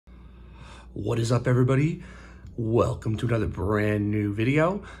What is up, everybody? Welcome to another brand new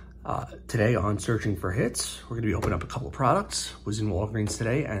video. Today on Searching for Hits, we're going to be opening up a couple of products. Was in Walgreens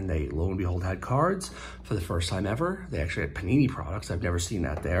today, and they, lo and behold, had cards for the first time ever. They actually had Panini products. I've never seen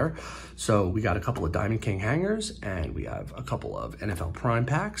that there. So we got a couple of Diamond King hangers, and we have a couple of NFL Prime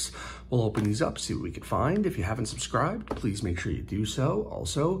packs. We'll open these up, see what we can find. If you haven't subscribed, please make sure you do so.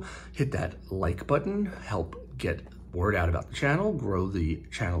 Also, hit that like button, help get word out about the channel, grow the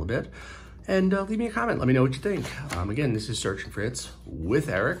channel a bit. And leave me a comment. Let me know what you think. Again, this is Searching for Hits with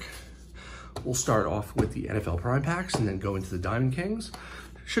Eric. We'll start off with the NFL Prime packs and then go into the Diamond Kings.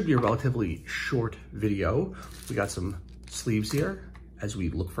 Should be a relatively short video. We got some sleeves here as we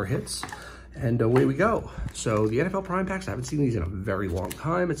look for hits. And away we go. So the NFL Prime packs, I haven't seen these in a very long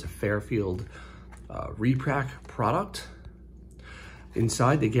time. It's a Fairfield repack product.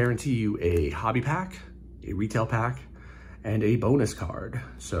 Inside, they guarantee you a hobby pack, a retail pack, and a bonus card.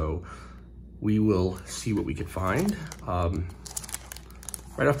 So we will see what we can find.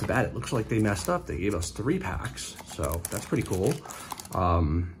 Right off the bat, it looks like they messed up. They gave us 3 packs, so that's pretty cool.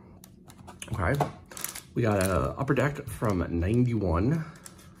 Okay, we got a Upper Deck from 91.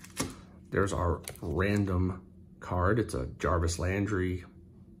 There's our random card. It's a Jarvis Landry,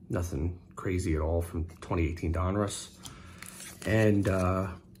 nothing crazy at all, from 2018 Donruss. And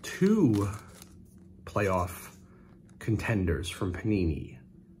 2 playoff contenders from Panini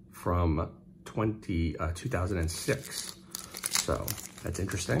from 2006. So that's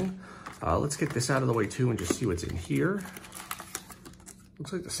interesting. Let's get this out of the way too and just see what's in here.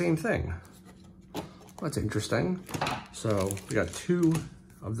 Looks like the same thing. That's interesting. So we got 2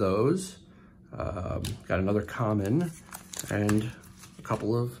 of those. Got another common and a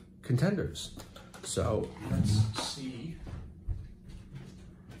couple of contenders. So let's see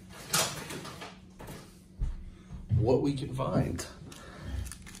what we can find.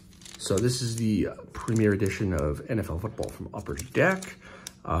 So this is the premier edition of NFL football from Upper Deck.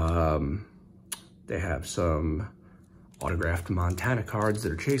 They have some autographed Montana cards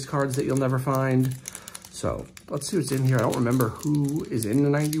that are chase cards that you'll never find. So let's see what's in here. I don't remember who is in the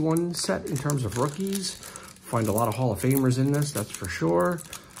 91 set in terms of rookies. Find a lot of Hall of Famers in this, that's for sure.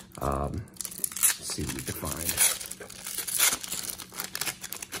 Let's see what we can find.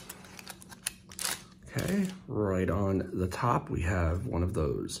 Okay, right on the top, we have one of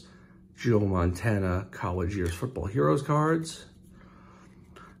those Joe Montana College Years Football Heroes cards.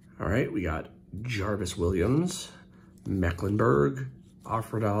 All right, we got Jarvis Williams, Mecklenburg,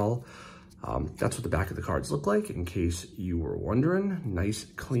 Offerdahl. That's what the back of the cards look like, in case you were wondering. Nice,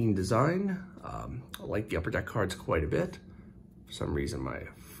 clean design. I like the Upper Deck cards quite a bit. For some reason, my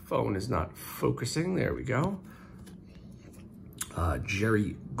phone is not focusing. There we go.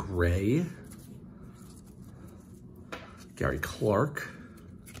 Jerry Gray, Gary Clark,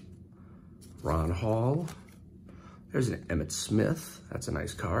 Ron Hall. There's an Emmitt Smith. That's a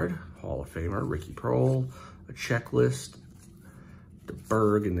nice card. Hall of Famer. Ricky Prohl. A checklist. The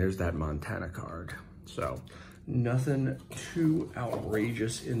Berg, and there's that Montana card. So nothing too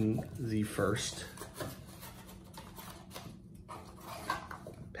outrageous in the first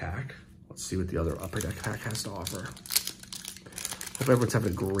pack. Let's see what the other Upper Deck pack has to offer. Hope everyone's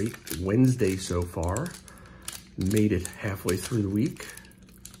having a great Wednesday so far. Made it halfway through the week.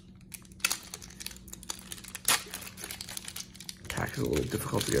 Pack is a little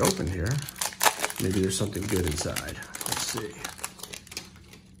difficult to get open here. Maybe there's something good inside. Let's see.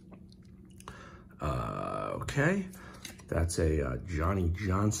 Okay, that's a Johnny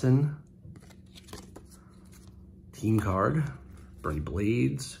Johnson team card. Bernie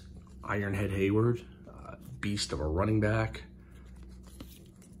Blades, Ironhead Hayward, beast of a running back.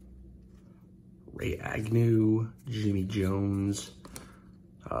 Ray Agnew, Jimmy Jones,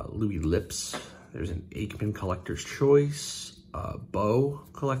 Louis Lips. There's an Aikman Collector's Choice, Bo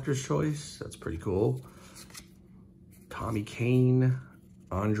Collector's Choice. That's pretty cool. Tommy Kane,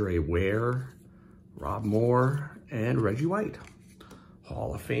 Andre Ware, Rob Moore, and Reggie White.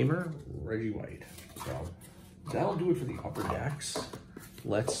 Hall of Famer, Reggie White. So that'll do it for the Upper Decks.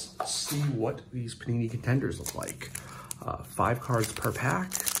 Let's see what these Panini contenders look like. 5 cards per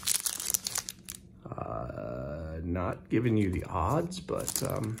pack. Not giving you the odds, but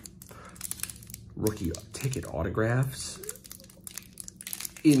rookie ticket autographs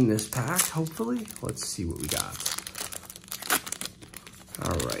in this pack, hopefully. Let's see what we got.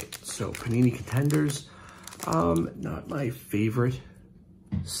 All right, so Panini contenders. Not my favorite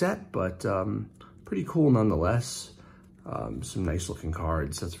set, but pretty cool nonetheless. Some nice looking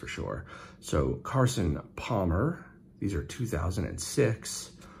cards, that's for sure. So Carson Palmer, these are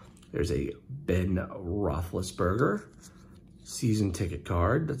 2006. There's a Ben Roethlisberger, season ticket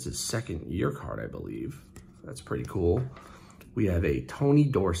card. That's his second year card, I believe. That's pretty cool. We have a Tony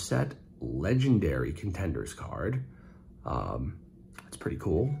Dorsett Legendary Contenders card. That's pretty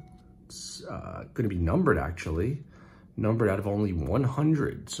cool. It's going to be numbered, actually. Numbered out of only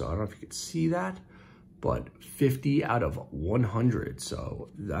 100. So I don't know if you can see that, but 50 out of 100. So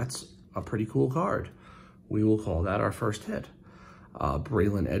that's a pretty cool card. We will call that our first hit.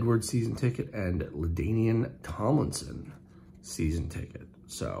 Braylon Edwards season ticket and LaDainian Tomlinson season ticket.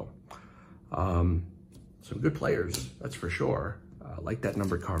 So some good players, that's for sure. Like that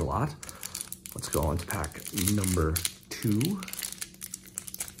numbered card a lot. Let's go on to pack number 2.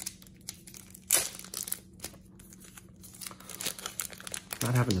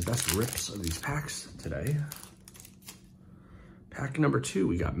 Not having the best rips of these packs today. Pack number 2,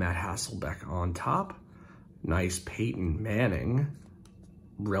 we got Matt Hasselbeck on top. Nice Peyton Manning,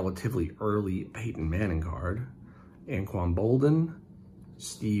 relatively early Peyton Manning card. Anquan Bolden,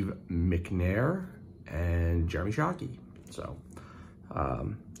 Steve McNair, and Jeremy Shockey. So,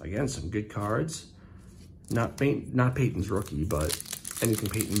 again, some good cards. Not Peyton's rookie, but anything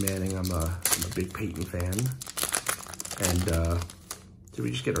Peyton Manning, I'm a big Peyton fan. And did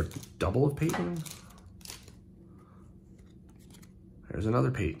we just get our double of Peyton? There's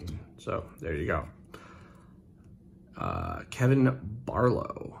another Peyton. So there you go. Kevin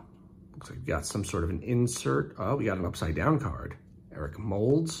Barlow. Looks like we got some sort of an insert. Oh, we got an upside down card. Eric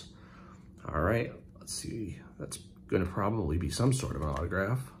Molds. All right, let's see. That's going to probably be some sort of an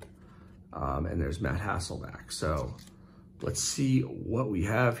autograph. And there's Matt Hasselbeck. So let's see what we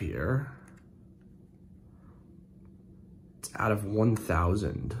have here. It's out of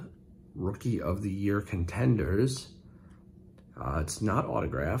 1,000 Rookie of the Year contenders. It's not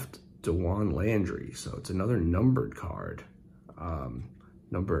autographed. DeJuan Landry. So it's another numbered card.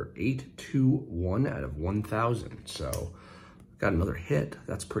 Number 821 out of 1,000. So got another hit.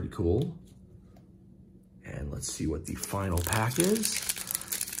 That's pretty cool. And let's see what the final pack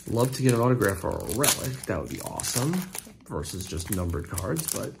is. Love to get an autograph or a relic. That would be awesome. Versus just numbered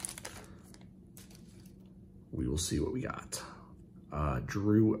cards, but we will see what we got.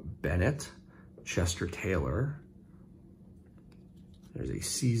 Drew Bennett, Chester Taylor. There's a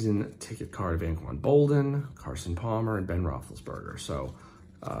season ticket card of Anquan Bolden, Carson Palmer, and Ben Roethlisberger. So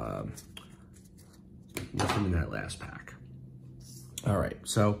nothing in that last pack. All right,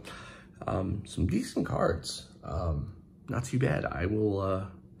 so some decent cards. Not too bad. I will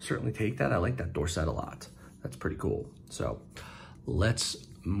certainly take that. I like that Dorsett a lot. That's pretty cool. So let's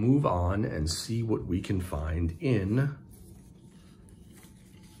move on and see what we can find in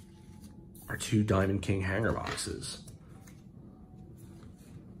our 2 Diamond King hanger boxes.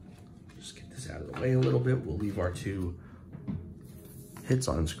 Just get this out of the way a little bit. We'll leave our 2 hits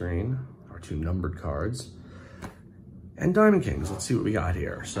on screen, our 2 numbered cards. And Diamond Kings, let's see what we got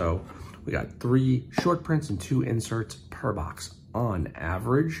here. So we got 3 short prints and 2 inserts per box on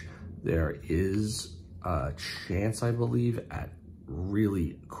average. There is a chance, I believe, at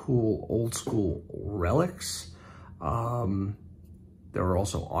really cool old school relics. There are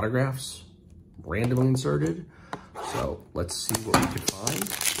also autographs randomly inserted. So let's see what we can find.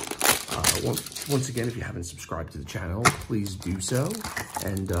 Once again, if you haven't subscribed to the channel, please do so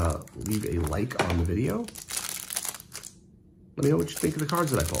and leave a like on the video. Let me know what you think of the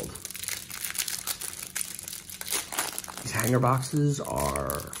cards that I pulled. These hanger boxes are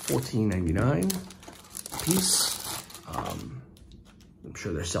 $14.99 a piece. I'm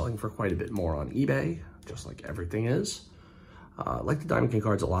sure they're selling for quite a bit more on eBay, just like everything is. I like the Diamond King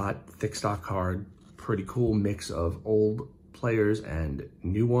cards a lot. Thick stock card, pretty cool mix of old players and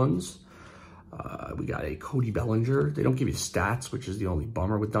new ones. We got a Cody Bellinger. They don't give you stats, which is the only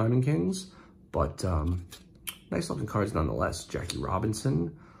bummer with Diamond Kings, but nice looking cards nonetheless. Jackie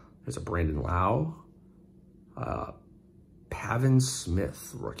Robinson. There's a Brandon Lau. Pavin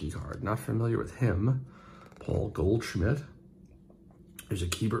Smith rookie card. Not familiar with him. Paul Goldschmidt. There's a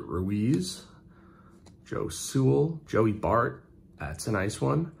Keibert Ruiz. Joe Sewell. Joey Bart. That's a nice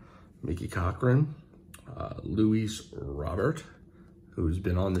one. Mickey Cochran. Luis Robert, who's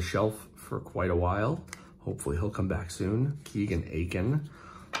been on the shelf for quite a while. Hopefully he'll come back soon. Keegan Aiken.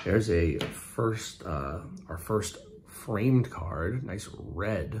 There's a our first framed card. Nice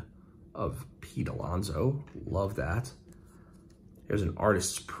red of Pete Alonso. Love that. There's an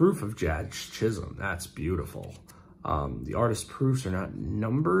artist's proof of Jazz Chisholm. That's beautiful. The artist's proofs are not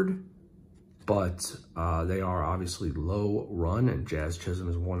numbered, but they are obviously low run, and Jazz Chisholm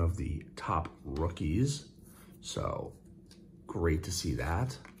is one of the top rookies. So great to see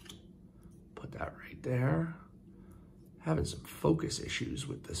that. Put that right there. Having some focus issues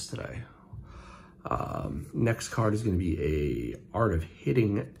with this today. Next card is going to be a Art of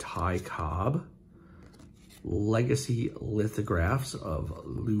Hitting Ty Cobb. Legacy lithographs of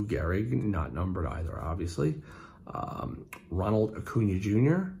Lou Gehrig, not numbered either, obviously. Ronald Acuna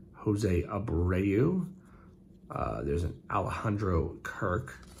Jr., Jose Abreu. There's an Alejandro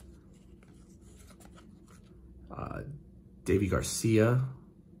Kirk. Davy Garcia,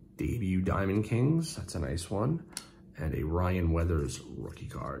 debut Diamond Kings. That's a nice one. And a Ryan Weathers rookie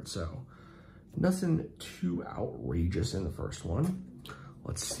card. So nothing too outrageous in the first one.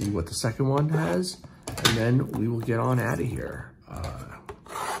 Let's see what the second one has, and then we will get on out of here.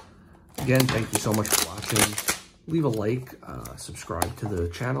 Again, thank you so much for watching. Leave a like, subscribe to the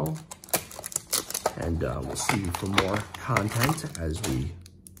channel, and we'll see you for more content as we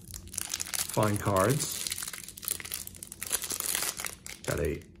find cards. Got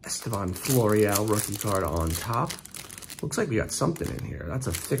a Esteban Florial rookie card on top. Looks like we got something in here. That's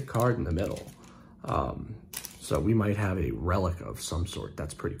a thick card in the middle. So we might have a relic of some sort.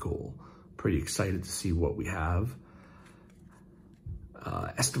 That's pretty cool. Pretty excited to see what we have.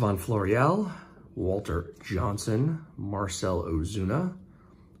 Esteban Florial, Walter Johnson, Marcell Ozuna.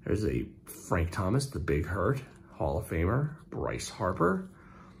 There's a Frank Thomas, the Big Hurt, Hall of Famer, Bryce Harper,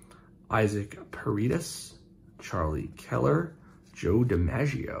 Isaac Paredes, Charlie Keller, Joe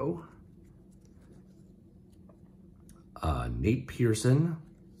DiMaggio, Nate Pearson,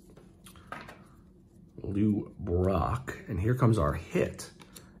 Lou Brock, and here comes our hit.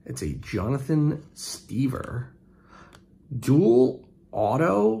 It's a Jonathan Stever dual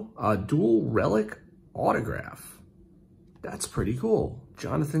relic autograph. That's pretty cool.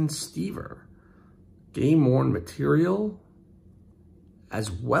 Jonathan Stever, game-worn material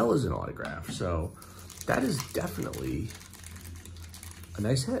as well as an autograph. So that is definitely a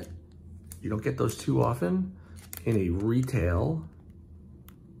nice hit. You don't get those too often in a retail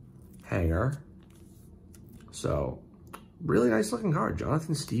hanger. So really nice looking card.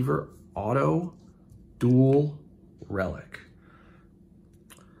 Jonathan Stever auto dual relic.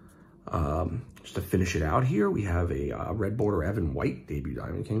 Just to finish it out here, we have a red border Evan White debut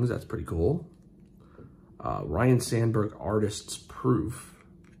Diamond Kings. That's pretty cool. Ryan Sandberg Artist's Proof.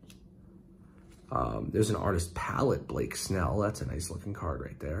 There's an Artist Palette Blake Snell. That's a nice looking card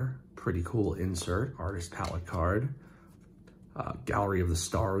right there. Pretty cool insert. Artist Palette card. Gallery of the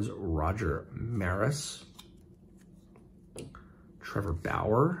Stars Roger Maris. Trevor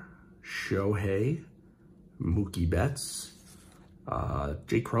Bauer, Shohei, Mookie Betts,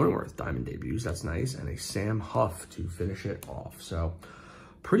 Jake Cronenworth Diamond debuts, that's nice, and a Sam Huff to finish it off. So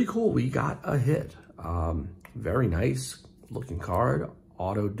pretty cool, we got a hit. Very nice looking card,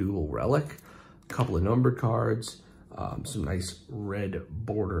 auto dual relic, a couple of numbered cards, some nice red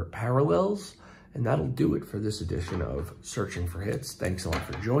border parallels, and that'll do it for this edition of Searching for Hits. Thanks a lot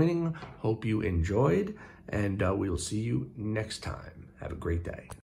for joining, hope you enjoyed, and we will see you next time. Have a great day.